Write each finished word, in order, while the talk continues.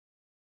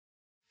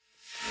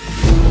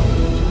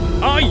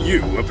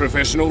you a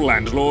professional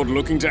landlord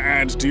looking to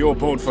add to your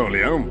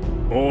portfolio?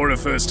 Or a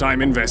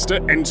first-time investor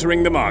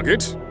entering the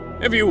market?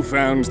 Have you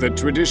found that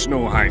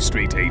traditional high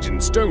street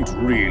agents don't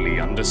really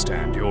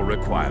understand your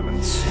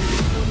requirements?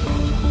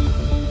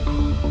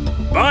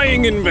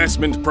 Buying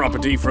investment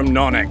property from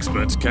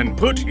non-experts can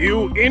put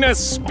you in a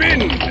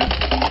spin!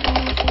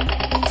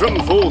 From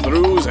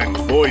fall-throughs and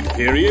void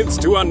periods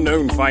to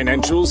unknown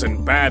financials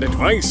and bad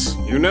advice,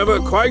 you never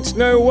quite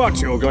know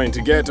what you're going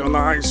to get on the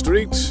high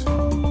street.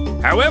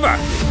 However,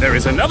 there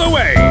is another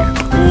way.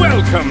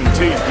 Welcome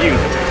to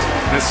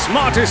yieldit, the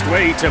smartest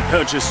way to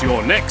purchase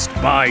your next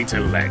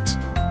buy-to-let.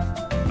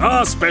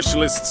 Our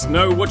specialists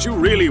know what you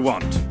really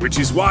want, which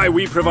is why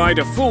we provide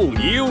a full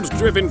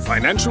yield-driven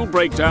financial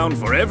breakdown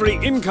for every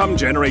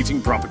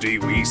income-generating property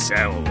we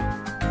sell.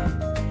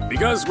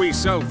 Because we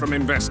sell from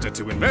investor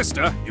to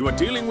investor, you are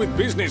dealing with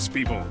business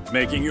people,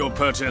 making your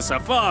purchase a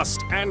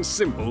fast and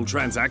simple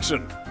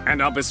transaction.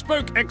 And our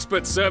bespoke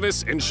expert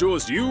service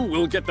ensures you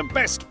will get the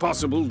best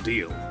possible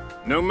deal.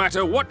 No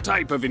matter what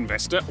type of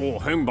investor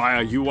or home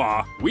buyer you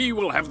are, we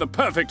will have the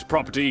perfect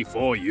property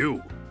for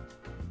you.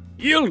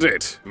 Yield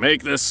it.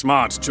 Make the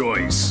smart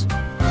choice.